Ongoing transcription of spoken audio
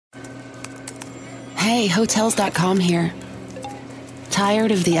Hey, Hotels.com here.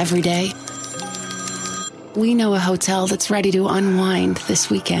 Tired of the everyday? We know a hotel that's ready to unwind this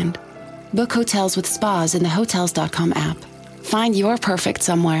weekend. Book hotels with spas in the Hotels.com app. Find your perfect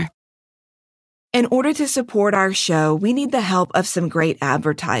somewhere. In order to support our show, we need the help of some great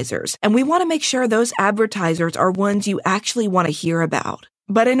advertisers, and we want to make sure those advertisers are ones you actually want to hear about.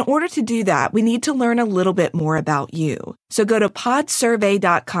 But in order to do that, we need to learn a little bit more about you. So go to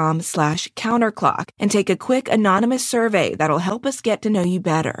podsurvey.com/counterclock and take a quick anonymous survey that'll help us get to know you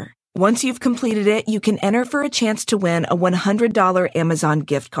better. Once you've completed it, you can enter for a chance to win a $100 Amazon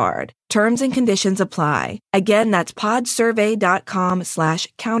gift card. Terms and conditions apply. Again, that's podsurvey.com/counterclock.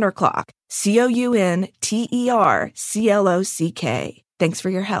 COUNTERCLOCK. Thanks for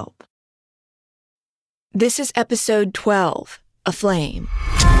your help. This is episode 12. Aflame.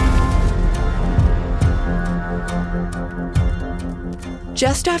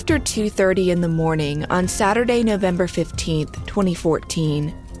 Just after 2:30 in the morning on Saturday, November 15th,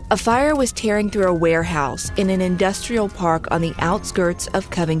 2014, a fire was tearing through a warehouse in an industrial park on the outskirts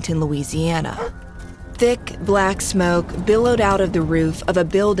of Covington, Louisiana. Thick, black smoke billowed out of the roof of a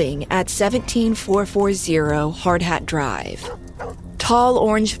building at 17440 Hard Hat Drive. Tall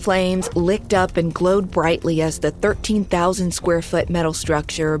orange flames licked up and glowed brightly as the 13,000-square-foot metal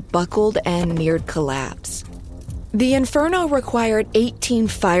structure buckled and neared collapse. The inferno required 18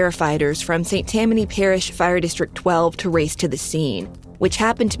 firefighters from St. Tammany Parish Fire District 12 to race to the scene, which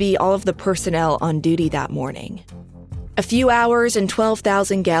happened to be all of the personnel on duty that morning. A few hours and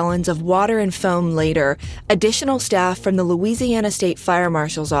 12,000 gallons of water and foam later, additional staff from the Louisiana State Fire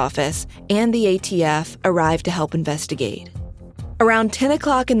Marshal's office and the ATF arrived to help investigate. Around 10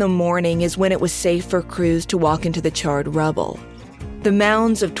 o'clock in the morning is when it was safe for crews to walk into the charred rubble. The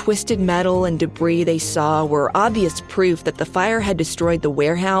mounds of twisted metal and debris they saw were obvious proof that the fire had destroyed the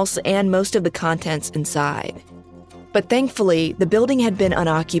warehouse and most of the contents inside. But thankfully, the building had been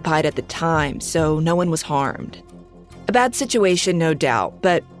unoccupied at the time, so no one was harmed. A bad situation, no doubt,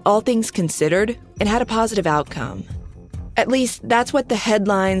 but all things considered, it had a positive outcome. At least, that's what the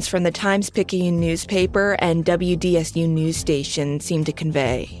headlines from the Times-Picayune newspaper and WDSU news station seemed to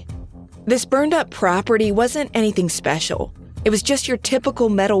convey. This burned-up property wasn't anything special. It was just your typical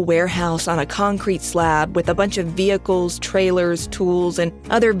metal warehouse on a concrete slab with a bunch of vehicles, trailers, tools, and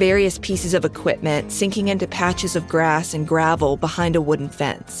other various pieces of equipment sinking into patches of grass and gravel behind a wooden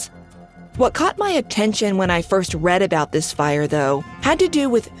fence. What caught my attention when I first read about this fire, though, had to do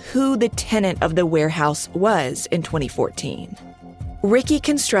with who the tenant of the warehouse was in 2014. Ricky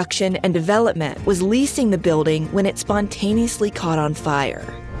Construction and Development was leasing the building when it spontaneously caught on fire.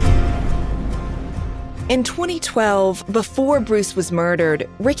 In 2012, before Bruce was murdered,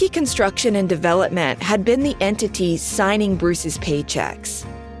 Ricky Construction and Development had been the entity signing Bruce's paychecks.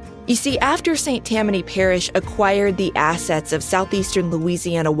 You see, after St. Tammany Parish acquired the assets of Southeastern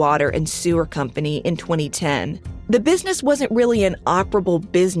Louisiana Water and Sewer Company in 2010, the business wasn't really an operable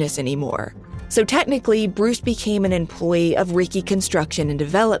business anymore. So technically, Bruce became an employee of Ricky Construction and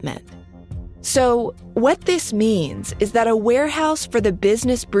Development. So what this means is that a warehouse for the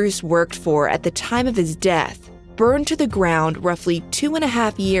business Bruce worked for at the time of his death burned to the ground roughly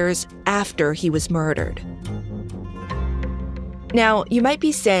 2.5 years after he was murdered. Now, you might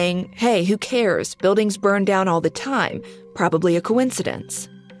be saying, hey, who cares? Buildings burn down all the time. Probably a coincidence.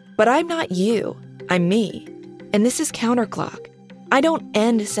 But I'm not you. I'm me. And this is Counterclock. I don't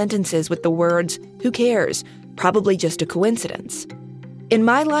end sentences with the words, who cares? Probably just a coincidence. In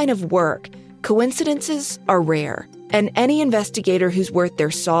my line of work, coincidences are rare. And any investigator who's worth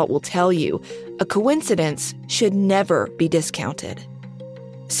their salt will tell you, a coincidence should never be discounted.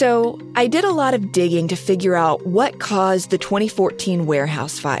 So, I did a lot of digging to figure out what caused the 2014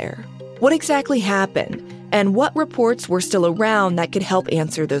 warehouse fire, what exactly happened, and what reports were still around that could help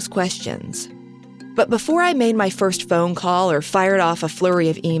answer those questions. But before I made my first phone call or fired off a flurry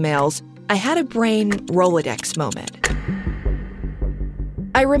of emails, I had a brain Rolodex moment.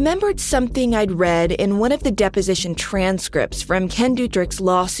 I remembered something I'd read in one of the deposition transcripts from Ken Dutrick's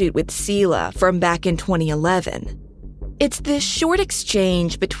lawsuit with Sela from back in 2011. It's this short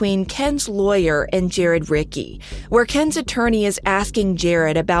exchange between Ken's lawyer and Jared Rickey, where Ken's attorney is asking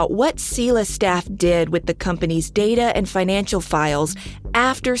Jared about what Sela staff did with the company's data and financial files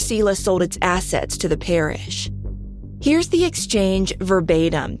after Sela sold its assets to the parish. Here's the exchange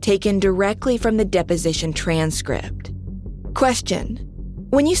verbatim, taken directly from the deposition transcript. Question: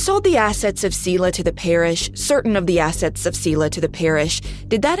 when you sold the assets of Sela to the parish, certain of the assets of Sela to the parish,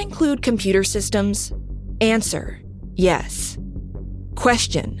 did that include computer systems? Answer: yes.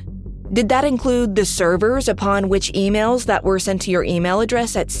 Question: Did that include the servers upon which emails that were sent to your email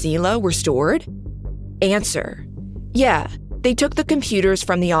address at Sela were stored? Answer: yeah, they took the computers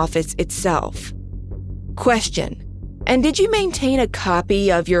from the office itself. Question: and did you maintain a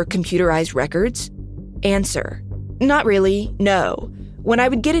copy of your computerized records? Answer: not really, no. When I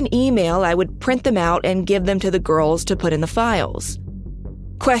would get an email, I would print them out and give them to the girls to put in the files.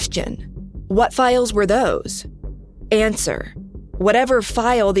 Question: what files were those? Answer: whatever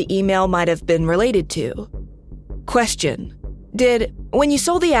file the email might have been related to. Question: when you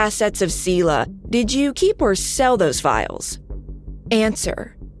sold the assets of Sela, did you keep or sell those files?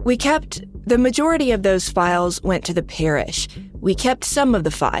 Answer: we kept. The majority of those files went to the parish. We kept some of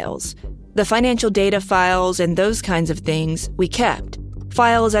the files. The financial data files and those kinds of things we kept.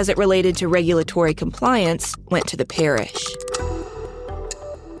 Files as it related to regulatory compliance went to the parish.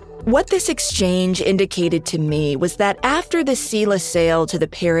 What this exchange indicated to me was that after the Sela sale to the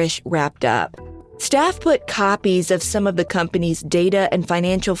parish wrapped up, staff put copies of some of the company's data and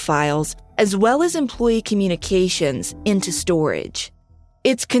financial files, as well as employee communications, into storage.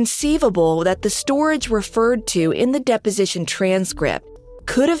 It's conceivable that the storage referred to in the deposition transcript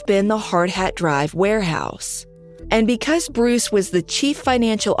could have been the Hard Hat Drive warehouse. And because Bruce was the chief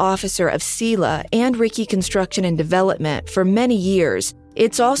financial officer of Sela and Ricky Construction and Development for many years,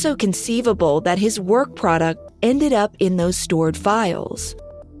 it's also conceivable that his work product ended up in those stored files.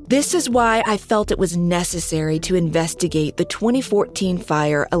 This is why I felt it was necessary to investigate the 2014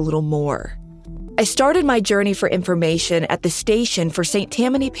 fire a little more. I started my journey for information at the station for St.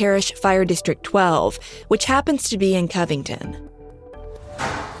 Tammany Parish Fire District 12, which happens to be in Covington.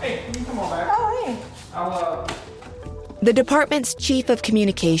 Hey, can you come on back? Oh, hey. The department's chief of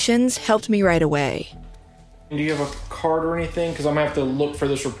communications helped me right away. Do you have a card or anything? Because I'm going to have to look for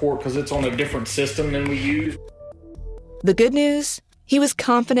this report because it's on a different system than we use. The good news? He was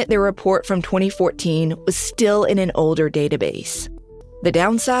confident their report from 2014 was still in an older database. The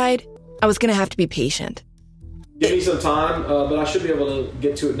downside? I was going to have to be patient. Give me some time, but I should be able to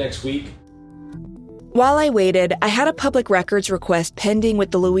get to it next week. While I waited, I had a public records request pending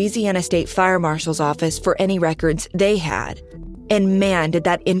with the Louisiana State Fire Marshal's office for any records they had. And man, did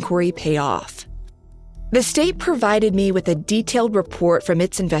that inquiry pay off. The state provided me with a detailed report from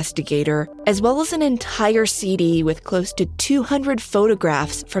its investigator, as well as an entire CD with close to 200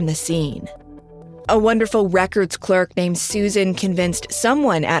 photographs from the scene. A wonderful records clerk named Susan convinced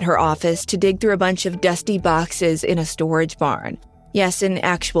someone at her office to dig through a bunch of dusty boxes in a storage barn. Yes, an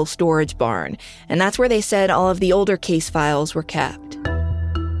actual storage barn. And that's where they said all of the older case files were kept.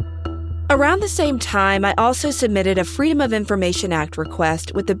 Around the same time, I also submitted a Freedom of Information Act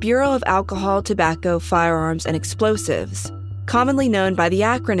request with the Bureau of Alcohol, Tobacco, Firearms, and Explosives, commonly known by the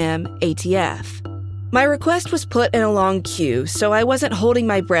acronym ATF. My request was put in a long queue, so I wasn't holding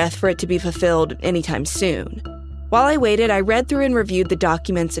my breath for it to be fulfilled anytime soon. While I waited, I read through and reviewed the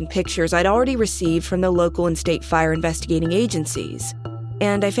documents and pictures I'd already received from the local and state fire investigating agencies,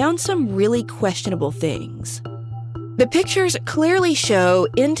 and I found some really questionable things. The pictures clearly show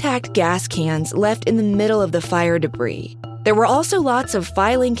intact gas cans left in the middle of the fire debris. There were also lots of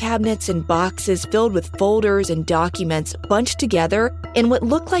filing cabinets and boxes filled with folders and documents bunched together in what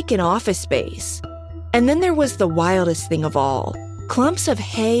looked like an office space. And then there was the wildest thing of all. Clumps of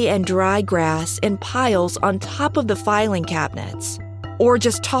hay and dry grass in piles on top of the filing cabinets, or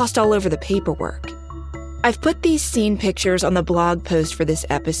just tossed all over the paperwork. I've put these scene pictures on the blog post for this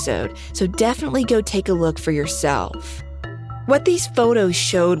episode, so definitely go take a look for yourself. What these photos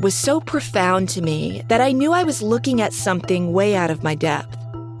showed was so profound to me that I knew I was looking at something way out of my depth.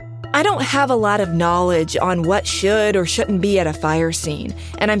 I don't have a lot of knowledge on what should or shouldn't be at a fire scene,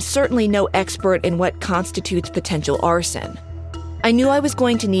 and I'm certainly no expert in what constitutes potential arson. I knew I was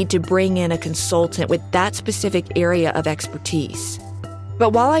going to need to bring in a consultant with that specific area of expertise.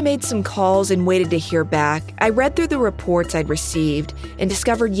 But while I made some calls and waited to hear back, I read through the reports I'd received and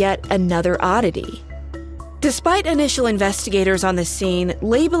discovered yet another oddity. Despite initial investigators on the scene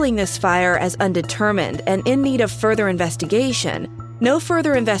labeling this fire as undetermined and in need of further investigation, no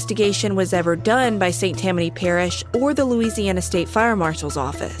further investigation was ever done by St. Tammany Parish or the Louisiana State Fire Marshal's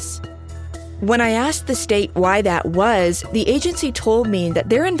office. When I asked the state why that was, the agency told me that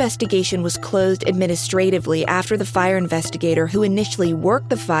their investigation was closed administratively after the fire investigator who initially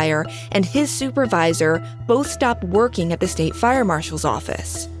worked the fire and his supervisor both stopped working at the state fire marshal's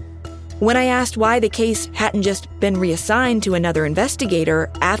office. When I asked why the case hadn't just been reassigned to another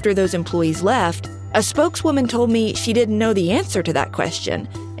investigator after those employees left, a spokeswoman told me she didn't know the answer to that question,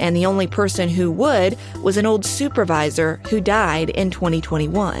 and the only person who would was an old supervisor who died in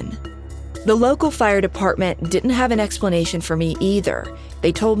 2021. The local fire department didn't have an explanation for me either.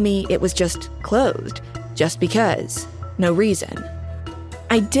 They told me it was just closed, just because. No reason.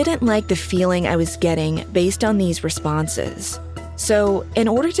 I didn't like the feeling I was getting based on these responses. So, in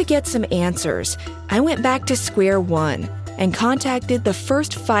order to get some answers, I went back to square one and contacted the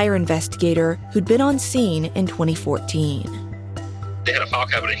first fire investigator who'd been on scene in 2014. They had a file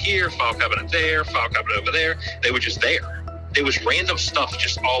cabinet here, file cabinet there, file cabinet over there. They were just there. There was random stuff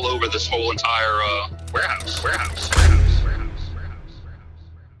just all over this whole entire warehouse.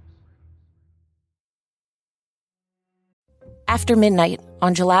 After midnight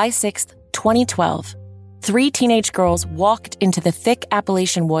on July 6th, 2012, 3 teenage girls walked into the thick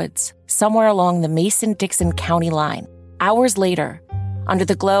Appalachian woods somewhere along the Mason-Dixon County line. Hours later, under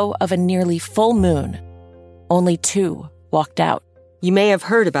the glow of a nearly full moon, only 2 walked out. You may have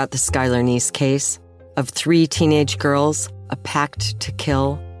heard about the Skylar Neese case of 3 teenage girls, a pact to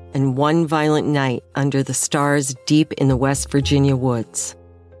kill, and one violent night under the stars deep in the West Virginia woods.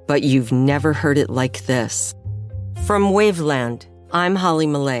 But you've never heard it like this. From Waveland, I'm Holly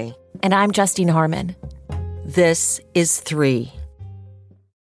Millay. And I'm Justine Harmon. This is 3.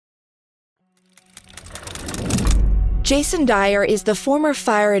 Jason Dyer is the former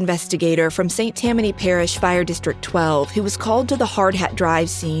fire investigator from St. Tammany Parish Fire District 12 who was called to the Hard Hat Drive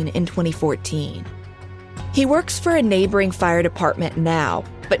scene in 2014. He works for a neighboring fire department now,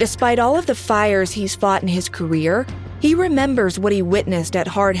 but despite all of the fires he's fought in his career, he remembers what he witnessed at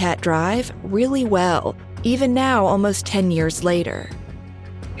Hard Hat Drive really well, even now almost 10 years later.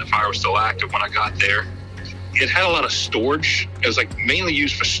 The fire was still active when I got there. It had a lot of storage. It was mainly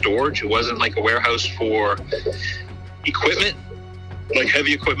used for storage. It wasn't like a warehouse for equipment, like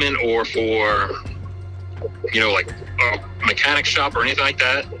heavy equipment, or for, like a mechanic shop or anything like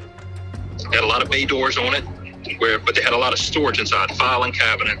that. They had a lot of bay doors on it, but they had a lot of storage inside, filing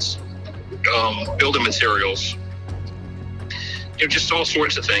cabinets, building materials, just all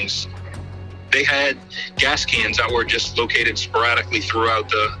sorts of things. They had gas cans that were just located sporadically throughout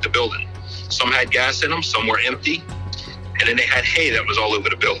the building. Some had gas in them, some were empty, and then they had hay that was all over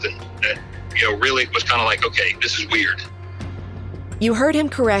the building. That, really was kind of like, okay, this is weird. You heard him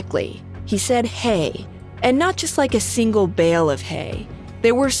correctly. He said hay, and not just like a single bale of hay.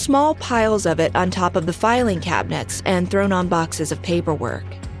 There were small piles of it on top of the filing cabinets and thrown on boxes of paperwork.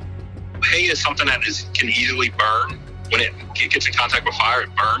 Hay is something that can easily burn. When it gets in contact with fire, it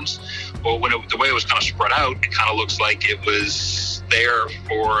burns. Well, the way it was kind of spread out, it kind of looks like it was there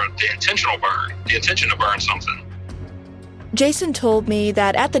for the intention to burn something. Jason told me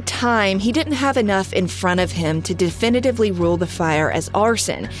that at the time, he didn't have enough in front of him to definitively rule the fire as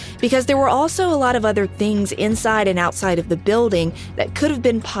arson, because there were also a lot of other things inside and outside of the building that could have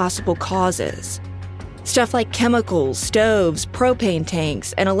been possible causes. Stuff like chemicals, stoves, propane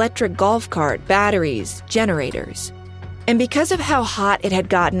tanks, an electric golf cart, batteries, generators. And because of how hot it had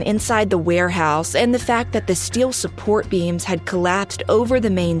gotten inside the warehouse and the fact that the steel support beams had collapsed over the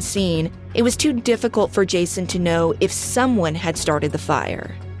main scene, it was too difficult for Jason to know if someone had started the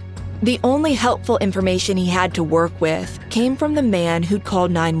fire. The only helpful information he had to work with came from the man who'd called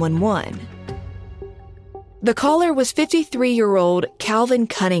 911. The caller was 53-year-old Calvin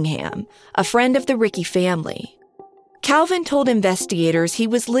Cunningham, a friend of the Ricky family. Calvin told investigators he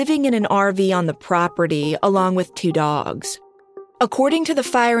was living in an RV on the property along with 2 dogs. According to the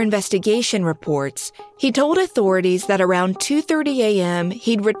fire investigation reports, he told authorities that around 2:30 a.m.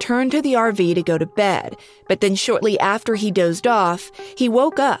 he'd returned to the RV to go to bed, but then shortly after he dozed off, he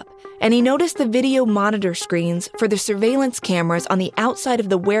woke up and he noticed the video monitor screens for the surveillance cameras on the outside of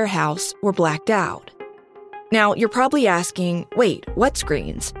the warehouse were blacked out. Now, you're probably asking, wait, what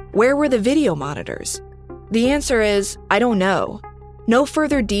screens? Where were the video monitors? The answer is, I don't know. No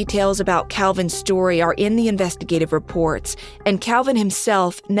further details about Calvin's story are in the investigative reports, and Calvin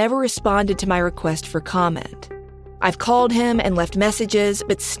himself never responded to my request for comment. I've called him and left messages,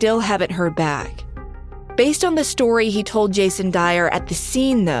 but still haven't heard back. Based on the story he told Jason Dyer at the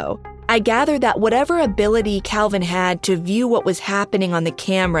scene, though, I gather that whatever ability Calvin had to view what was happening on the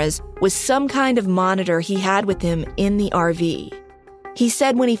cameras was some kind of monitor he had with him in the RV. He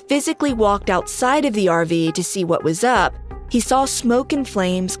said when he physically walked outside of the RV to see what was up, he saw smoke and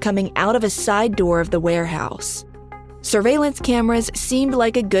flames coming out of a side door of the warehouse. Surveillance cameras seemed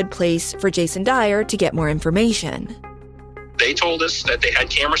like a good place for Jason Dyer to get more information. They told us that they had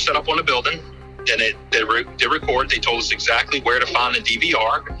cameras set up on the building, and they record. They told us exactly where to find the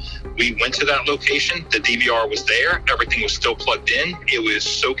DVR. We went to that location. The DVR was there. Everything was still plugged in. It was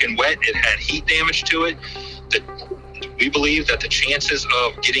soaking wet. It had heat damage to it. We believe that the chances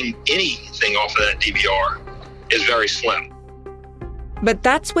of getting anything off of that DVR is very slim. But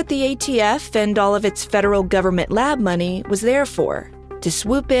that's what the ATF and all of its federal government lab money was there for, to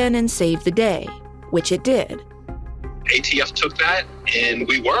swoop in and save the day, which it did. ATF took that, and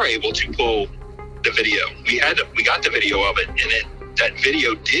we were able to pull the video. We got the video of it, and that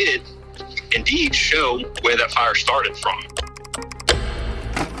video did indeed show where that fire started from.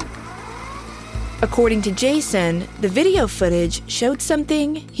 According to Jason, the video footage showed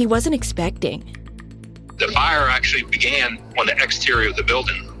something he wasn't expecting. The fire actually began on the exterior of the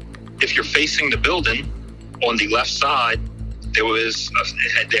building. If you're facing the building, on the left side,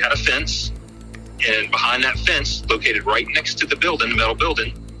 they had a fence, and behind that fence, located right next to the building, the metal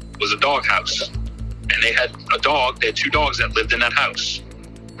building, was a doghouse. And they had two dogs that lived in that house.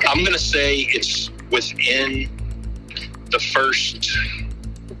 I'm going to say it's within the first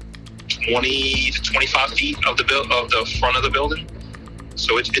 20 to 25 feet of the front of the building.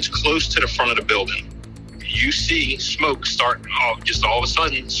 So it's close to the front of the building. You see smoke start, just all of a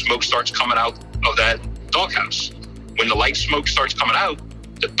sudden, smoke starts coming out of that doghouse. When the light smoke starts coming out,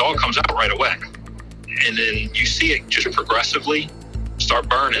 the dog comes out right away. And then you see it just progressively start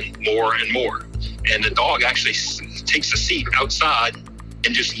burning more and more. And the dog actually takes a seat outside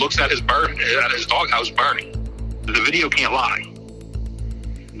and just looks at his doghouse burning. The video can't lie.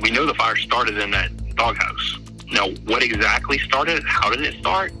 We know the fire started in that doghouse. Now, what exactly started? How did it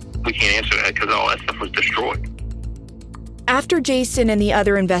start? We can't answer that because all that stuff was destroyed. After Jason and the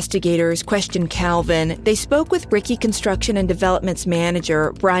other investigators questioned Calvin, they spoke with Ricky Construction and Development's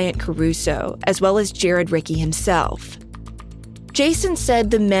manager, Bryant Caruso, as well as Jared Ricky himself. Jason said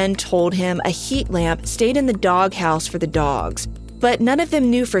the men told him a heat lamp stayed in the doghouse for the dogs, but none of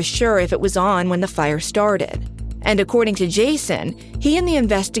them knew for sure if it was on when the fire started. And according to Jason, he and the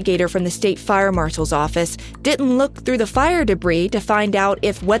investigator from the state fire marshal's office didn't look through the fire debris to find out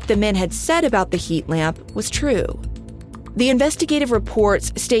if what the men had said about the heat lamp was true. The investigative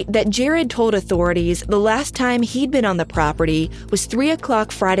reports state that Jared told authorities the last time he'd been on the property was 3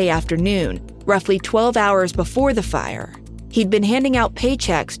 o'clock Friday afternoon, roughly 12 hours before the fire. He'd been handing out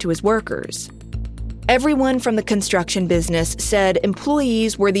paychecks to his workers. Everyone from the construction business said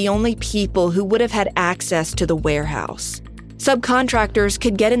employees were the only people who would have had access to the warehouse. Subcontractors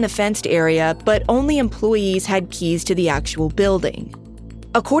could get in the fenced area, but only employees had keys to the actual building.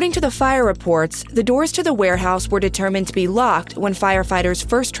 According to the fire reports, the doors to the warehouse were determined to be locked when firefighters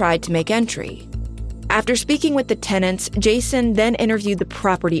first tried to make entry. After speaking with the tenants, Jason then interviewed the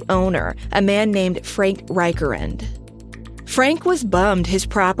property owner, a man named Frank Reicherend. Frank was bummed his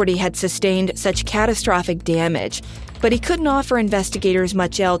property had sustained such catastrophic damage, but he couldn't offer investigators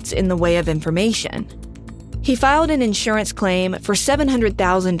much else in the way of information. He filed an insurance claim for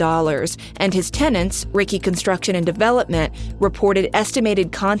 $700,000, and his tenants, Ricky Construction and Development, reported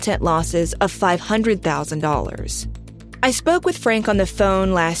estimated content losses of $500,000. I spoke with Frank on the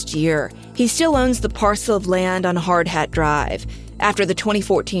phone last year. He still owns the parcel of land on Hard Hat Drive. After the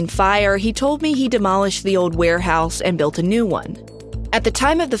 2014 fire, he told me he demolished the old warehouse and built a new one. At the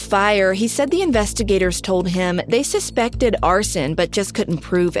time of the fire, he said the investigators told him they suspected arson but just couldn't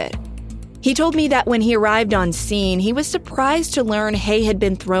prove it. He told me that when he arrived on scene, he was surprised to learn hay had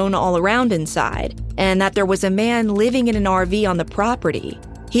been thrown all around inside and that there was a man living in an RV on the property.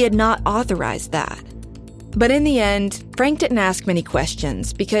 He had not authorized that. But in the end, Frank didn't ask many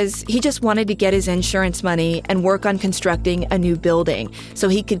questions because he just wanted to get his insurance money and work on constructing a new building so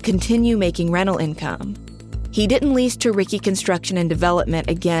he could continue making rental income. He didn't lease to Ricky Construction and Development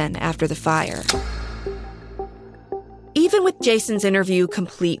again after the fire. Even with Jason's interview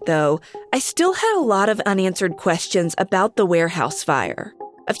complete, though, I still had a lot of unanswered questions about the warehouse fire.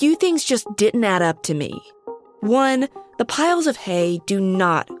 A few things just didn't add up to me. 1, the piles of hay do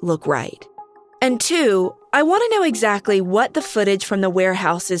not look right. And 2, I want to know exactly what the footage from the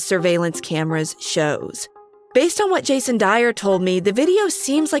warehouse's surveillance cameras shows. Based on what Jason Dyer told me, the video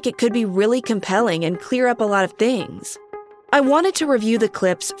seems like it could be really compelling and clear up a lot of things. I wanted to review the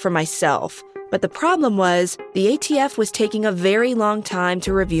clips for myself, but the problem was the ATF was taking a very long time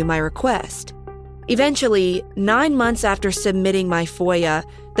to review my request. Eventually, 9 months after submitting my FOIA,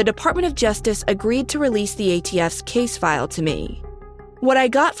 the Department of Justice agreed to release the ATF's case file to me. What I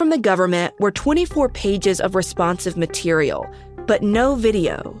got from the government were 24 pages of responsive material, but no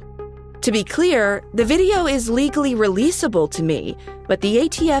video. To be clear, the video is legally releasable to me, but the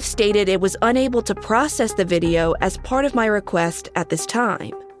ATF stated it was unable to process the video as part of my request at this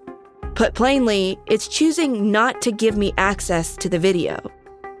time. Put plainly, it's choosing not to give me access to the video.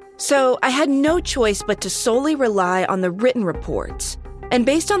 So I had no choice but to solely rely on the written reports. And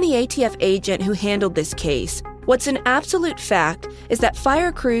based on the ATF agent who handled this case, What's an absolute fact is that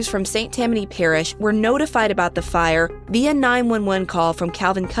fire crews from St. Tammany Parish were notified about the fire via 911 call from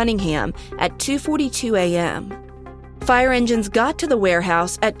Calvin Cunningham at 2:42 a.m. Fire engines got to the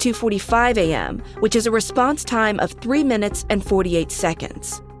warehouse at 2:45 a.m., which is a response time of 3 minutes and 48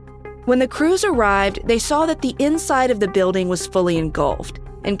 seconds. When the crews arrived, they saw that the inside of the building was fully engulfed,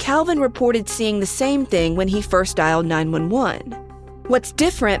 and Calvin reported seeing the same thing when he first dialed 911. What's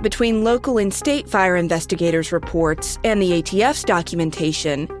different between local and state fire investigators' reports and the ATF's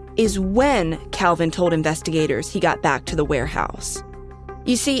documentation is when Calvin told investigators he got back to the warehouse.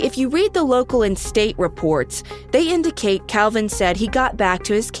 You see, if you read the local and state reports, they indicate Calvin said he got back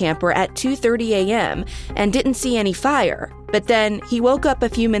to his camper at 2:30 a.m. and didn't see any fire, but then he woke up a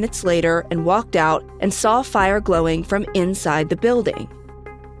few minutes later and walked out and saw fire glowing from inside the building.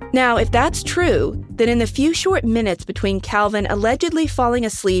 Now, if that's true, then in the few short minutes between Calvin allegedly falling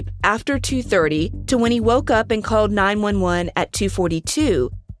asleep after 2:30 to when he woke up and called 911 at 2:42,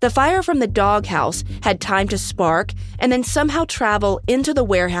 the fire from the doghouse had time to spark and then somehow travel into the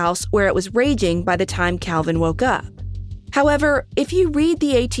warehouse where it was raging by the time Calvin woke up. However, if you read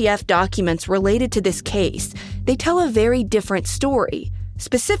the ATF documents related to this case, they tell a very different story,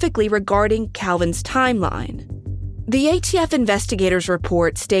 specifically regarding Calvin's timeline. The ATF investigators'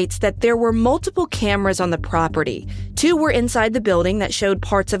 report states that there were multiple cameras on the property. 2 were inside the building that showed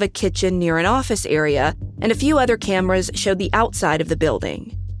parts of a kitchen near an office area, and a few other cameras showed the outside of the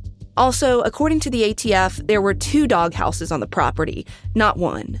building. Also, according to the ATF, there were 2 doghouses on the property, not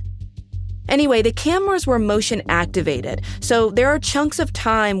 1. Anyway, the cameras were motion activated, so there are chunks of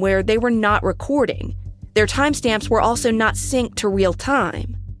time where they were not recording. Their timestamps were also not synced to real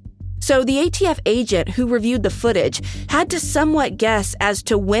time. So the ATF agent who reviewed the footage had to somewhat guess as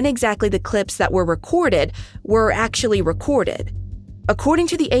to when exactly the clips that were recorded were actually recorded. According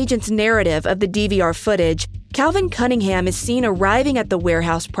to the agent's narrative of the DVR footage, Calvin Cunningham is seen arriving at the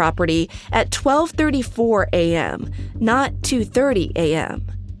warehouse property at 12:34 a.m., not 2:30 a.m.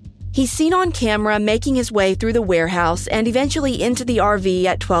 He's seen on camera making his way through the warehouse and eventually into the RV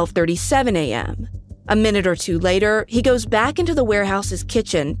at 12:37 a.m. A minute or two later, he goes back into the warehouse's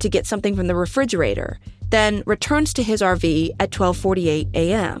kitchen to get something from the refrigerator, then returns to his RV at 12:48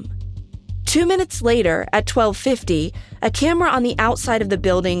 a.m. 2 minutes later, at 12:50, a camera on the outside of the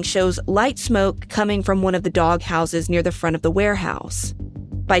building shows light smoke coming from one of the dog houses near the front of the warehouse.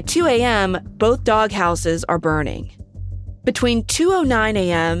 By 2 a.m., both dog houses are burning. Between 2:09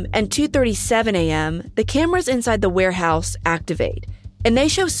 a.m. and 2:37 a.m., the cameras inside the warehouse activate, and they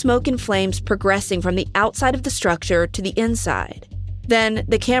show smoke and flames progressing from the outside of the structure to the inside. Then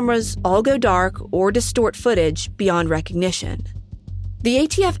the cameras all go dark or distort footage beyond recognition. The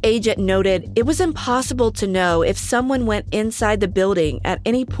ATF agent noted it was impossible to know if someone went inside the building at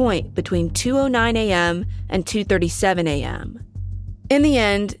any point between 2:09 a.m. and 2:37 a.m. In the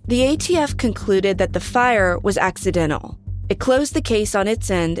end, the ATF concluded that the fire was accidental. It closed the case on its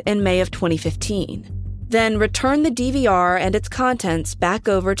end in May of 2015, then returned the DVR and its contents back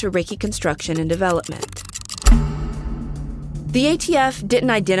over to Ricky Construction and Development. The ATF didn't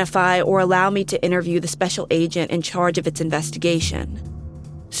identify or allow me to interview the special agent in charge of its investigation.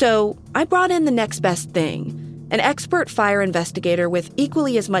 So I brought in the next best thing, an expert fire investigator with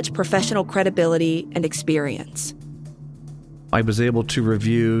equally as much professional credibility and experience. I was able to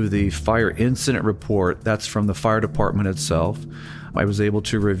review the fire incident report that's from the fire department itself. I was able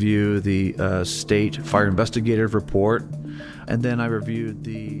to review the state fire investigative report, and then I reviewed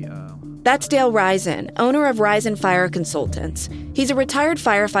the... That's Dale Risen, owner of Risen Fire Consultants. He's a retired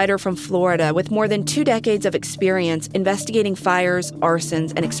firefighter from Florida with more than 2 decades of experience investigating fires,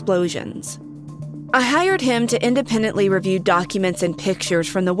 arsons, and explosions. I hired him to independently review documents and pictures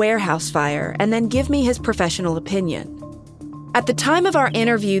from the warehouse fire and then give me his professional opinion. At the time of our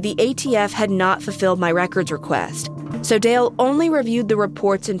interview, the ATF had not fulfilled my records request, so Dale only reviewed the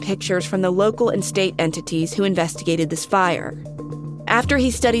reports and pictures from the local and state entities who investigated this fire. After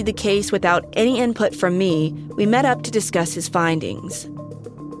he studied the case without any input from me, we met up to discuss his findings.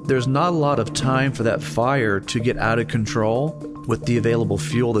 There's not a lot of time for that fire to get out of control with the available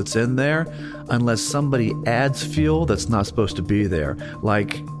fuel that's in there unless somebody adds fuel that's not supposed to be there,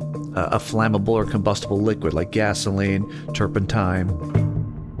 like a flammable or combustible liquid like gasoline, turpentine.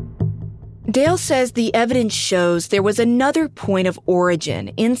 Dale says the evidence shows there was another point of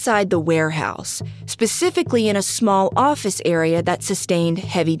origin inside the warehouse, specifically in a small office area that sustained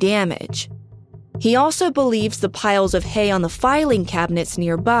heavy damage. He also believes the piles of hay on the filing cabinets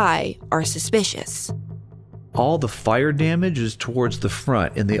nearby are suspicious. All the fire damage is towards the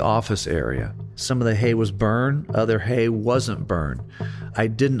front in the office area. Some of the hay was burned, other hay wasn't burned. I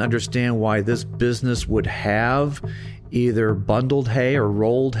didn't understand why this business would have either bundled hay or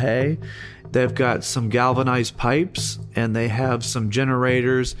rolled hay. They've got some galvanized pipes and they have some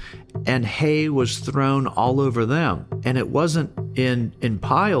generators, and hay was thrown all over them. And it wasn't in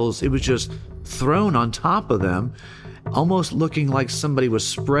piles, it was just thrown on top of them, almost looking like somebody was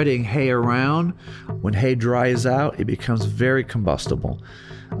spreading hay around. When hay dries out, it becomes very combustible,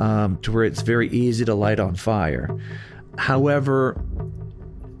 to where it's very easy to light on fire. However,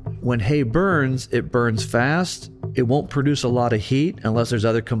 when hay burns, it burns fast. It won't produce a lot of heat unless there's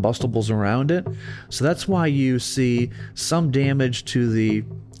other combustibles around it. So that's why you see some damage to the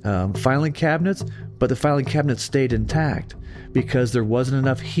filing cabinets, but the filing cabinets stayed intact because there wasn't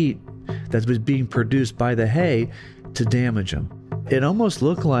enough heat that was being produced by the hay to damage them. It almost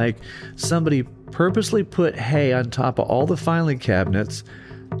looked like somebody purposely put hay on top of all the filing cabinets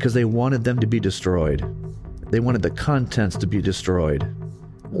because they wanted them to be destroyed. They wanted the contents to be destroyed.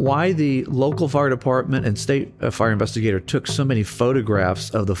 Why the local fire department and state fire investigator took so many photographs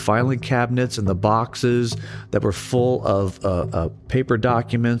of the filing cabinets and the boxes that were full of paper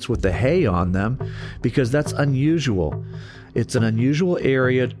documents with the hay on them, because that's unusual. It's an unusual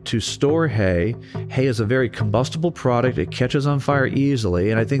area to store hay. Hay is a very combustible product. It catches on fire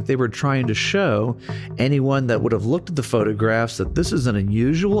easily, and I think they were trying to show anyone that would have looked at the photographs that this is an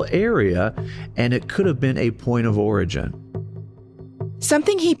unusual area and it could have been a point of origin.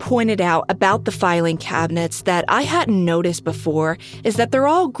 Something he pointed out about the filing cabinets that I hadn't noticed before is that they're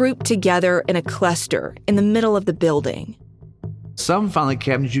all grouped together in a cluster in the middle of the building. Some filing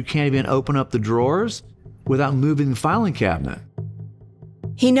cabinets, you can't even open up the drawers without moving the filing cabinet.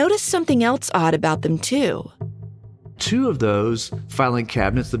 He noticed something else odd about them too. 2 of those filing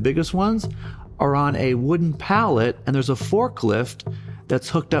cabinets, the biggest ones, are on a wooden pallet, and there's a forklift that's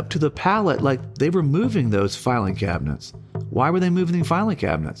hooked up to the pallet like they were moving those filing cabinets. Why were they moving the filing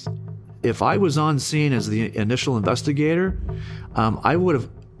cabinets? If I was on scene as the initial investigator, I would have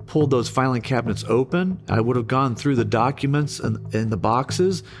pulled those filing cabinets open. I would have gone through the documents in the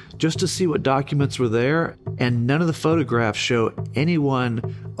boxes just to see what documents were there. And none of the photographs show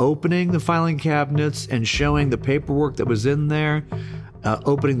anyone opening the filing cabinets and showing the paperwork that was in there,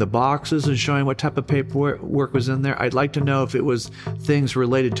 opening the boxes and showing what type of paperwork was in there. I'd like to know if it was things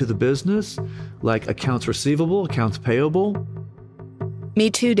related to the business, like accounts receivable, accounts payable. Me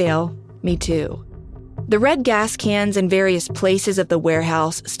too, Dale. Me too. The red gas cans in various places of the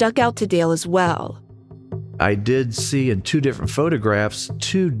warehouse stuck out to Dale as well. I did see in 2 different photographs,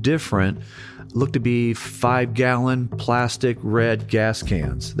 2 different, look to be 5-gallon plastic red gas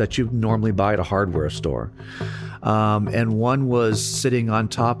cans that you normally buy at a hardware store. And one was sitting on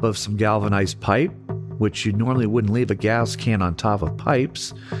top of some galvanized pipe, which you normally wouldn't leave a gas can on top of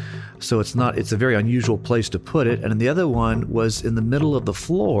pipes. So it's a very unusual place to put it. And the other one was in the middle of the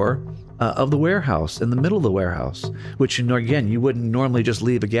floor of the warehouse, in the middle of the warehouse, which, again, you wouldn't normally just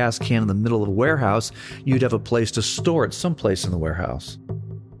leave a gas can in the middle of the warehouse. You'd have a place to store it someplace in the warehouse.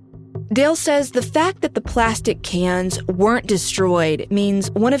 Dale says the fact that the plastic cans weren't destroyed means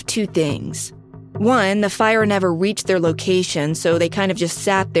one of 2 things. 1, the fire never reached their location, so they kind of just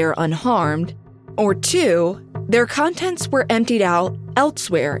sat there unharmed. Or 2, their contents were emptied out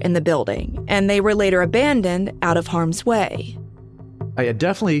elsewhere in the building, and they were later abandoned out of harm's way. I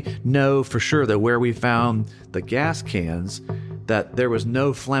definitely know for sure that where we found the gas cans, that there was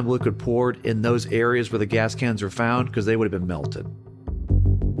no flammable liquid poured in those areas where the gas cans were found, because they would have been melted.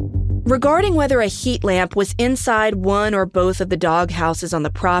 Regarding whether a heat lamp was inside one or both of the dog houses on the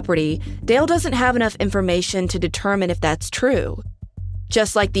property, Dale doesn't have enough information to determine if that's true.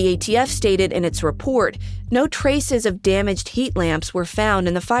 Just like the ATF stated in its report, no traces of damaged heat lamps were found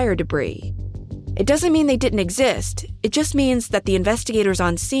in the fire debris. It doesn't mean they didn't exist. It just means that the investigators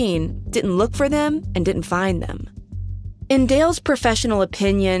on scene didn't look for them and didn't find them. In Dale's professional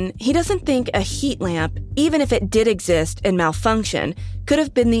opinion, he doesn't think a heat lamp, even if it did exist and malfunction, could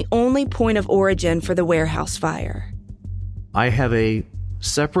have been the only point of origin for the warehouse fire. I have a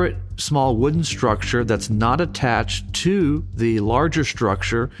separate small wooden structure that's not attached to the larger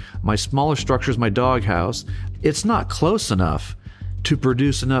structure. My smaller structure is my doghouse. It's not close enough to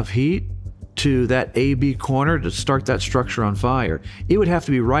produce enough heat to that AB corner to start that structure on fire. It would have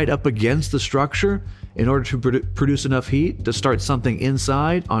to be right up against the structure in order to produce enough heat to start something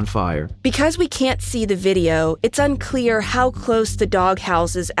inside on fire. Because we can't see the video, it's unclear how close the dog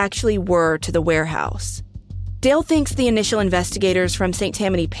houses actually were to the warehouse. Dale thinks the initial investigators from St.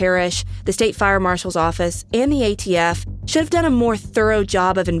 Tammany Parish, the State Fire Marshal's Office, and the ATF should have done a more thorough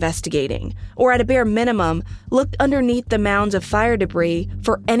job of investigating, or at a bare minimum, looked underneath the mounds of fire debris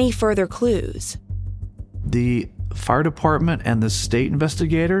for any further clues. The fire department and the state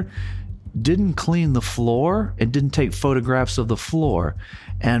investigator didn't clean the floor and didn't take photographs of the floor.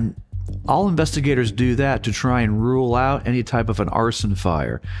 And all investigators do that to try and rule out any type of an arson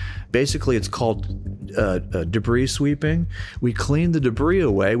fire. Basically, it's called debris sweeping. We clean the debris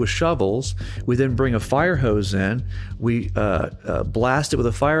away with shovels. We then bring a fire hose in. We blast it with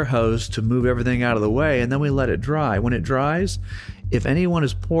a fire hose to move everything out of the way, and then we let it dry. When it dries, if anyone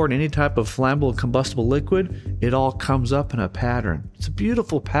has poured any type of flammable combustible liquid, it all comes up in a pattern. It's a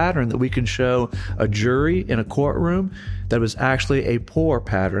beautiful pattern that we can show a jury in a courtroom that was actually a pour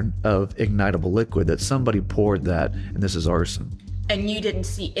pattern of ignitable liquid, that somebody poured that, and this is arson. And you didn't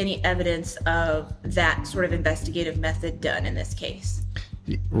see any evidence of that sort of investigative method done in this case?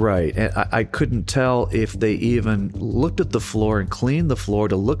 Right. And I couldn't tell if they even looked at the floor and cleaned the floor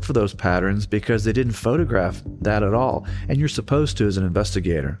to look for those patterns because they didn't photograph that at all. And you're supposed to as an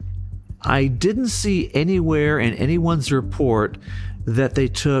investigator. I didn't see anywhere in anyone's report that they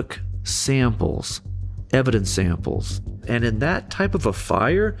took samples, evidence samples. And in that type of a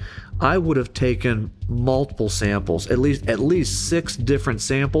fire, I would have taken multiple samples, at least 6 different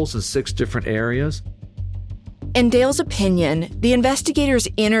samples in 6 different areas. In Dale's opinion, the investigators'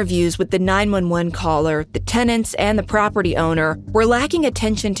 interviews with the 911 caller, the tenants, and the property owner were lacking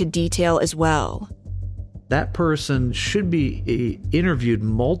attention to detail as well. That person should be interviewed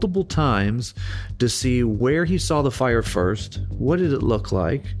multiple times to see where he saw the fire first, what did it look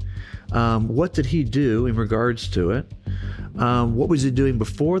like, what did he do in regards to it, what was he doing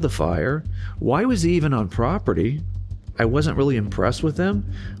before the fire, why was he even on property. I wasn't really impressed with him,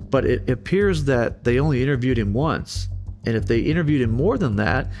 but it appears that they only interviewed him once. And if they interviewed him more than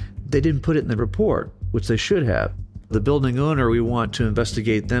that, they didn't put it in the report, which they should have. The building owner, we want to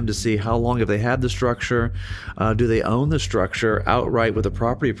investigate them to see how long have they had the structure, do they own the structure outright with the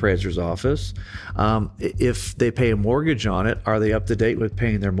property appraiser's office. If they pay a mortgage on it, are they up to date with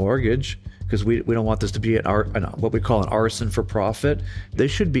paying their mortgage? Because we don't want this to be what we call an arson for profit. They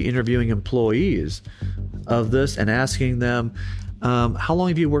should be interviewing employees of this and asking them, how long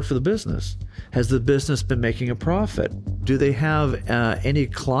have you worked for the business? Has the business been making a profit? Do they have any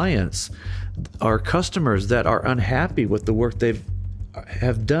clients or customers that are unhappy with the work they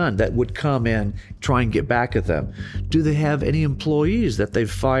have done that would come and try and get back at them? Do they have any employees that they've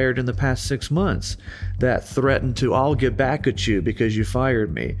fired in the past 6 months that threaten to, I'll get back at you because you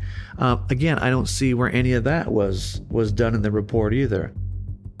fired me? Again, I don't see where any of that was done in the report either.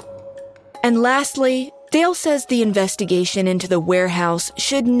 And lastly, Dale says the investigation into the warehouse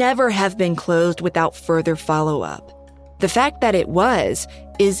should never have been closed without further follow-up. The fact that it was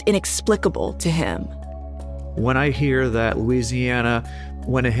is inexplicable to him. When I hear that Louisiana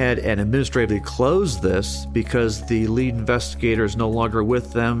went ahead and administratively closed this because the lead investigator is no longer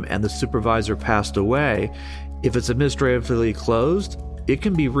with them and the supervisor passed away, if it's administratively closed, it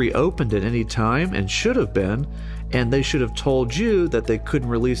can be reopened at any time and should have been, and they should have told you that they couldn't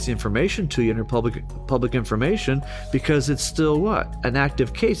release the information to you under public information because it's still what? An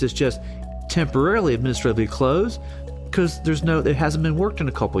active case. It's just temporarily administratively closed because it hasn't been worked in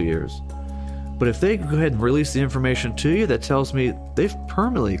a couple years. But if they go ahead and release the information to you, that tells me they've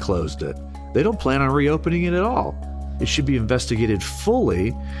permanently closed it. They don't plan on reopening it at all. It should be investigated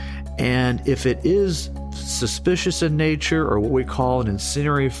fully, and if it is suspicious in nature, or what we call an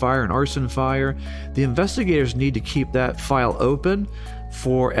incendiary fire, an arson fire, the investigators need to keep that file open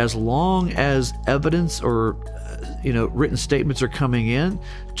for as long as evidence or written statements are coming in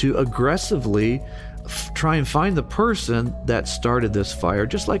to aggressively try and find the person that started this fire,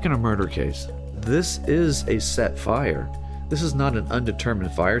 just like in a murder case. This is a set fire. This is not an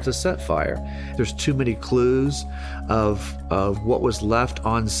undetermined fire, it's a set fire. There's too many clues of what was left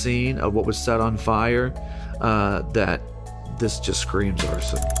on scene, of what was set on fire, that this just screams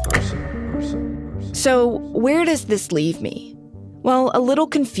arson. So where does this leave me? Well, a little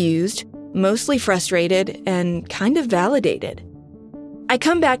confused, mostly frustrated, and kind of validated. I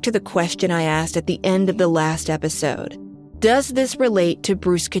come back to the question I asked at the end of the last episode. Does this relate to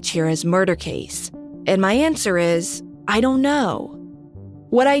Bruce Kuchera's murder case? And my answer is, I don't know.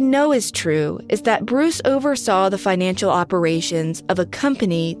 What I know is true is that Bruce oversaw the financial operations of a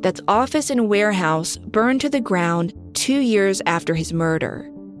company that's office and warehouse burned to the ground 2 years after his murder.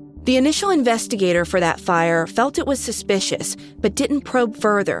 The initial investigator for that fire felt it was suspicious, but didn't probe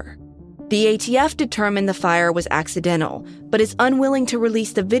further. The ATF determined the fire was accidental, but is unwilling to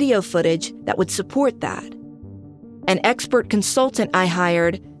release the video footage that would support that. An expert consultant I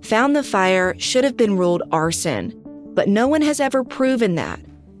hired found the fire should have been ruled arson, but no one has ever proven that,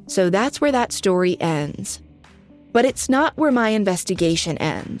 so that's where that story ends. But it's not where my investigation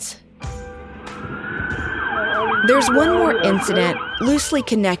ends. There's one more incident loosely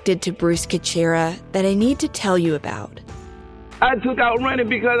connected to Bruce Kachera that I need to tell you about. I took out running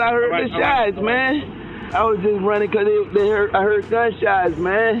because I heard the shots, man. I was just running because I heard gunshots,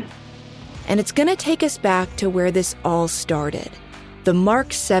 man. And it's going to take us back to where this all started, the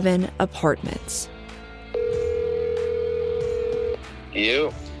Mark 7 apartments.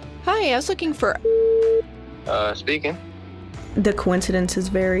 You? Hi, I was looking for... Speaking. The coincidence is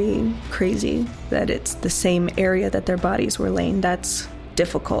very crazy that it's the same area that their bodies were laying. That's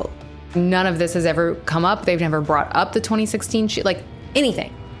difficult. None of this has ever come up. They've never brought up the 2016 shoot, like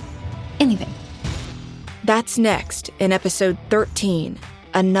anything. Anything. That's next in episode 13,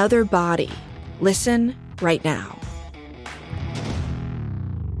 Another Body. Listen right now.